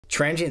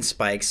Transient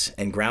spikes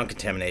and ground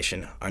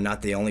contamination are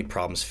not the only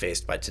problems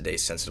faced by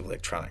today's sensitive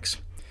electronics.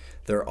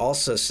 There are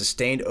also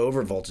sustained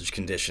overvoltage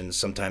conditions,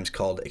 sometimes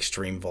called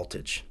extreme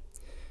voltage.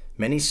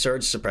 Many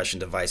surge suppression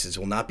devices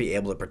will not be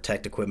able to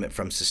protect equipment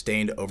from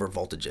sustained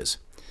overvoltages.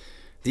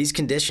 These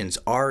conditions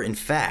are, in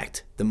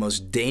fact, the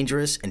most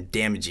dangerous and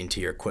damaging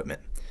to your equipment.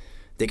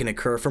 They can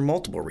occur for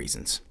multiple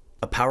reasons.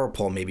 A power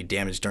pole may be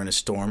damaged during a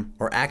storm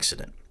or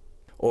accident.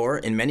 Or,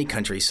 in many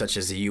countries such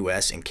as the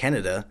US and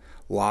Canada,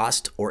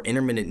 lost or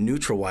intermittent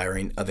neutral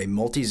wiring of a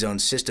multi-zone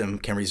system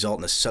can result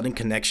in a sudden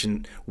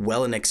connection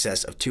well in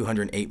excess of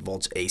 208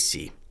 volts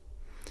AC.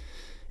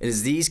 It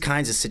is these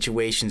kinds of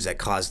situations that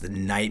cause the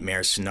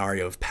nightmare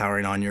scenario of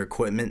powering on your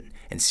equipment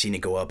and seeing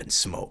it go up in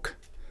smoke.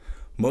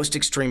 Most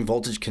extreme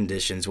voltage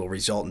conditions will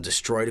result in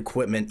destroyed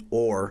equipment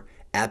or,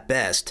 at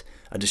best,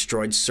 a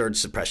destroyed surge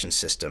suppression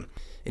system.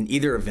 In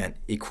either event,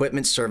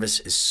 equipment service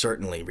is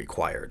certainly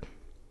required.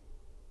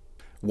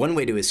 One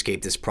way to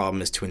escape this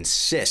problem is to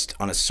insist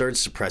on a surge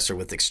suppressor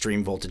with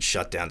extreme voltage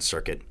shutdown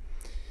circuit.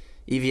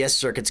 EVS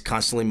circuits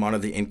constantly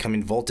monitor the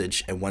incoming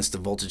voltage, and once the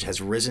voltage has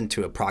risen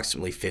to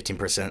approximately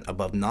 15%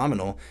 above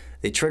nominal,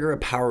 they trigger a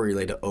power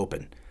relay to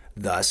open,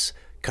 thus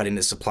cutting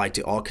the supply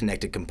to all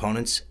connected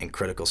components and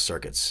critical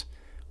circuits.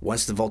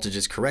 Once the voltage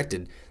is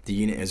corrected, the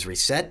unit is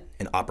reset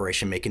and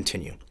operation may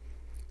continue.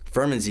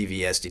 Furman's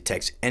EVS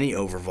detects any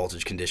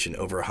overvoltage condition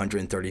over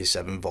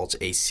 137 volts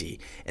AC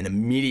and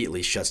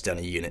immediately shuts down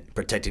a unit,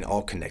 protecting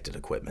all connected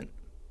equipment.